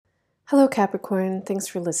Hello, Capricorn. Thanks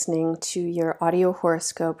for listening to your audio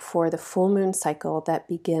horoscope for the full moon cycle that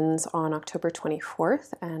begins on October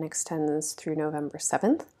 24th and extends through November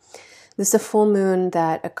 7th. This is a full moon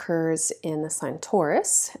that occurs in the sign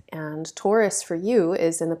Taurus, and Taurus for you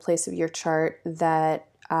is in the place of your chart that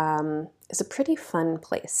is a pretty fun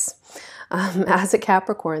place. As a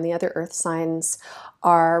Capricorn, the other earth signs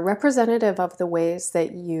are representative of the ways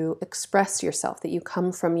that you express yourself, that you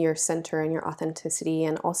come from your center and your authenticity,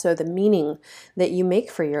 and also the meaning that you make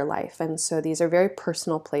for your life. And so these are very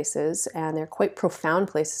personal places, and they're quite profound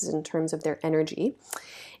places in terms of their energy.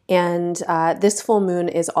 And this full moon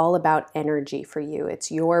is all about energy for you.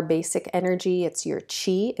 It's your basic energy, it's your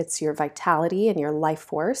chi, it's your vitality and your life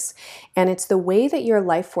force. And it's the way that your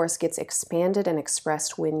life force gets expanded and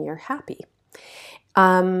expressed when you're happy.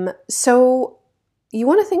 So you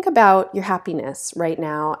want to think about your happiness right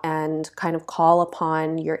now and kind of call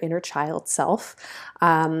upon your inner child self.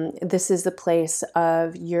 This is the place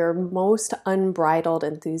of your most unbridled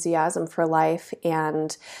enthusiasm for life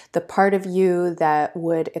and the part of you that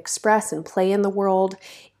would express and play in the world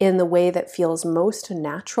in the way that feels most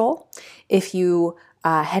natural. If you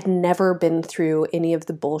had never been through any of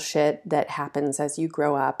the bullshit that happens as you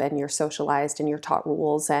grow up and you're socialized and you're taught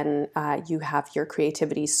rules and you have your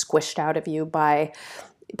creativity squished out of you by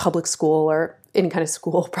public school or any kind of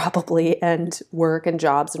school probably, and work and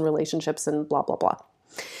jobs and relationships and blah, blah, blah.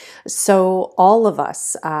 So all of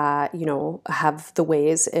us, have the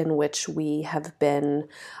ways in which we have been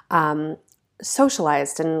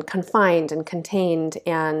socialized and confined and contained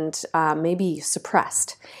and maybe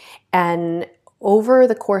suppressed. And over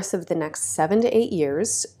the course of the next 7 to 8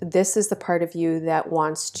 years, this is the part of you that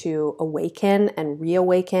wants to awaken and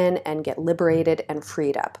reawaken and get liberated and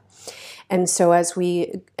freed up. And so as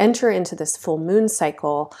we enter into this full moon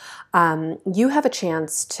cycle, you have a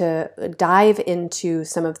chance to dive into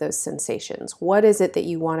some of those sensations. What is it that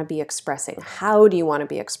you want to be expressing? How do you want to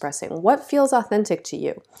be expressing? What feels authentic to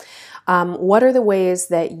you? What are the ways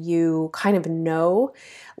that you kind of know,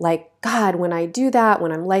 like, God, when I do that,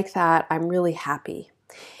 when I'm like that, I'm really happy.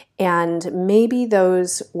 And maybe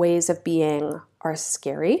those ways of being are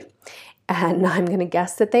scary. And I'm going to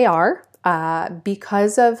guess that they are.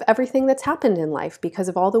 Because of everything that's happened in life, because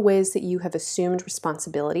of all the ways that you have assumed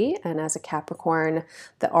responsibility. And as a Capricorn,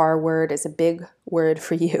 the R word is a big word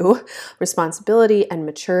for you. Responsibility and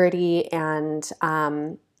maturity and,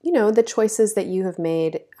 the choices that you have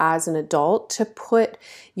made as an adult to put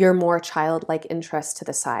your more childlike interests to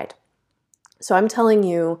the side. So I'm telling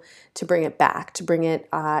you to bring it back, to bring it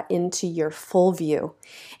into your full view,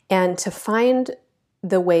 and to find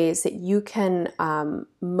the ways that you can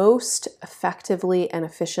most effectively and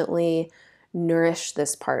efficiently nourish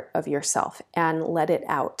this part of yourself and let it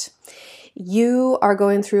out. You are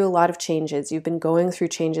going through a lot of changes. You've been going through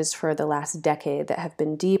changes for the last decade that have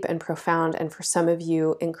been deep and profound, and for some of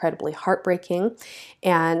you, incredibly heartbreaking,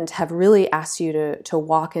 and have really asked you to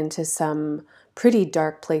walk into some pretty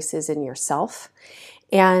dark places in yourself.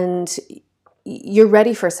 And you're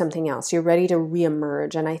ready for something else. You're ready to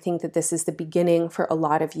reemerge. And I think that this is the beginning for a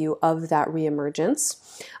lot of you of that reemergence.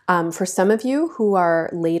 For some of you who are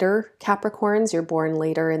later Capricorns, you're born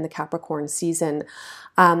later in the Capricorn season,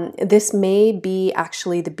 this may be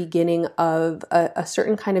actually the beginning of a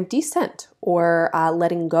certain kind of descent or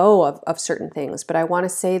letting go of certain things. But I want to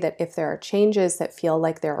say that if there are changes that feel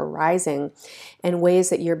like they're arising and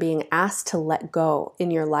ways that you're being asked to let go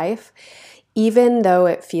in your life, even though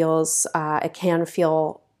it can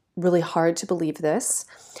feel really hard to believe this,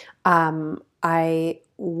 I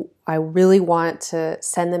really want to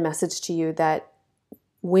send the message to you that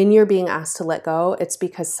when you're being asked to let go, it's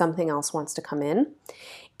because something else wants to come in.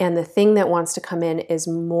 And the thing that wants to come in is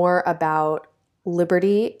more about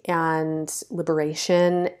liberty and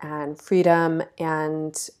liberation and freedom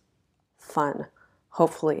and fun,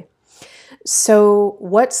 hopefully. So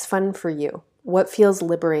what's fun for you? What feels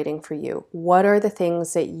liberating for you? What are the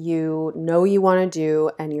things that you know you want to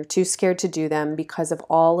do and you're too scared to do them because of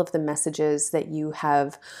all of the messages that you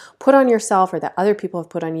have put on yourself or that other people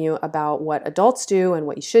have put on you about what adults do and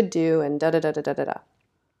what you should do and da-da-da-da-da-da.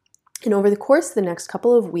 And over the course of the next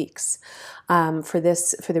couple of weeks, for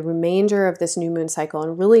the remainder of this new moon cycle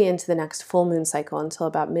and really into the next full moon cycle until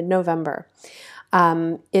about mid-November,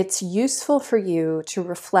 it's useful for you to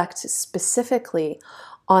reflect specifically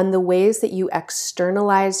on the ways that you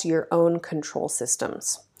externalize your own control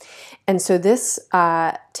systems. And so this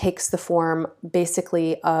takes the form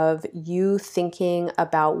basically of you thinking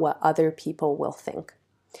about what other people will think.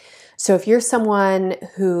 So if you're someone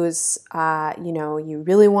who's, you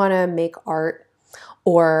really want to make art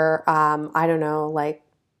or,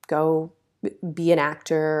 go be an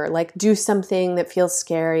actor, or like do something that feels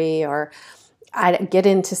scary, or get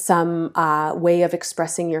into some way of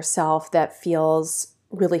expressing yourself that feels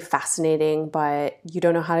really fascinating, but you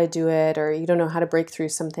don't know how to do it, or you don't know how to break through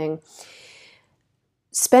something.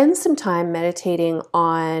 Spend some time meditating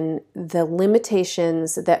on the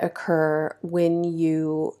limitations that occur when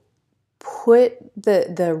you put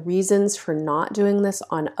the reasons for not doing this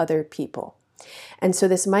on other people. And so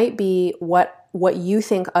this might be what you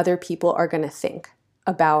think other people are going to think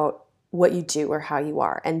about what you do or how you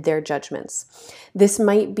are, and their judgments. This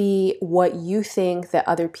might be what you think that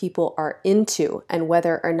other people are into, and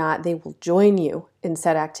whether or not they will join you in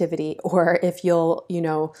said activity, or if you'll,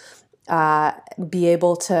 be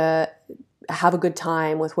able to have a good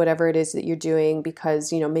time with whatever it is that you're doing,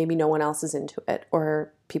 because, maybe no one else is into it,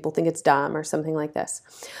 or people think it's dumb, or something like this.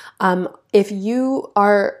 If you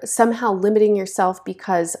are somehow limiting yourself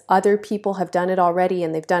because other people have done it already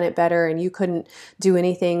and they've done it better, and you couldn't do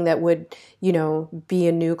anything that would, be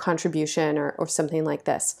a new contribution, or something like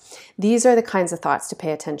this. These are the kinds of thoughts to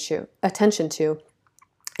pay attention to,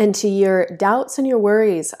 and to your doubts and your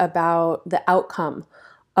worries about the outcome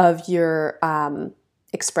of your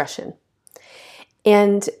expression.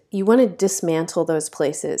 And you want to dismantle those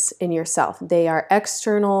places in yourself. They are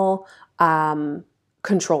external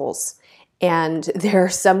controls, and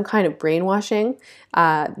there's some kind of brainwashing.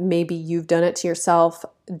 Maybe you've done it to yourself.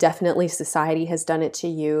 Definitely society has done it to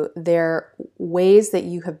you. They're ways that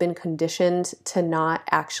you have been conditioned to not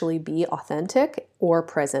actually be authentic or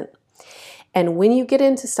present. And when you get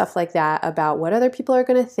into stuff like that about what other people are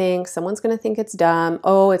going to think, someone's going to think it's dumb,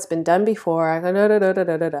 oh, it's been done before,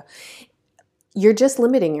 you're just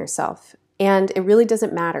limiting yourself, and it really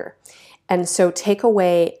doesn't matter. And so take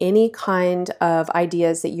away any kind of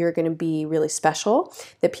ideas that you're going to be really special,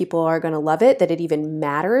 that people are going to love it, that it even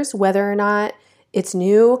matters whether or not it's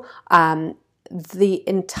new. The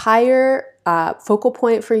entire focal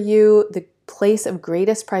point for you, the place of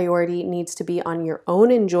greatest priority, needs to be on your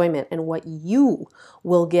own enjoyment and what you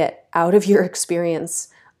will get out of your experience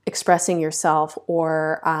expressing yourself,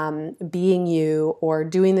 or being you, or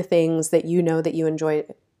doing the things that you know that you enjoy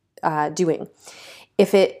doing.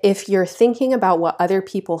 If you're thinking about what other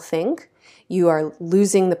people think, you are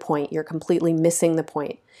losing the point. You're completely missing the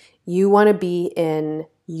point. You want to be in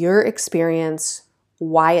your experience,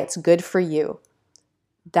 why it's good for you.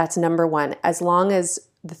 That's number one. As long as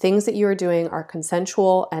the things that you are doing are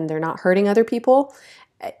consensual and they're not hurting other people,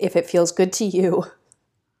 if it feels good to you,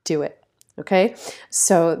 do it. Okay?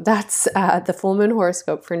 So that's the full moon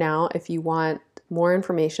horoscope for now. If you want more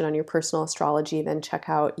information on your personal astrology, then check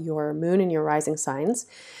out your moon and your rising signs.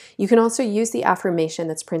 You can also use the affirmation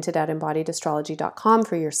that's printed at embodiedastrology.com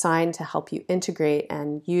for your sign to help you integrate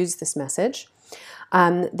and use this message.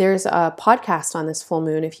 There's a podcast on this full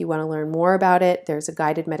moon if you want to learn more about it. There's a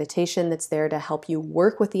guided meditation that's there to help you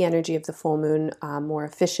work with the energy of the full moon more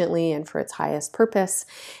efficiently and for its highest purpose.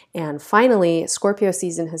 And finally, Scorpio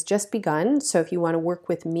season has just begun. So if you want to work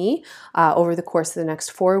with me over the course of the next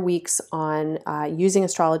 4 weeks on using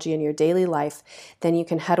astrology in your daily life, then you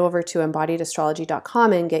can head over to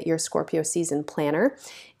embodiedastrology.com and get your Scorpio season planner.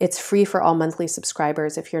 It's free for all monthly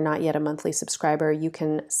subscribers. If you're not yet a monthly subscriber, you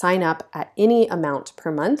can sign up at any amount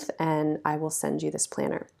per month, and I will send you this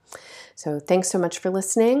planner. So thanks so much for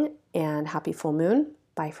listening, and happy full moon.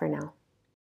 Bye for now.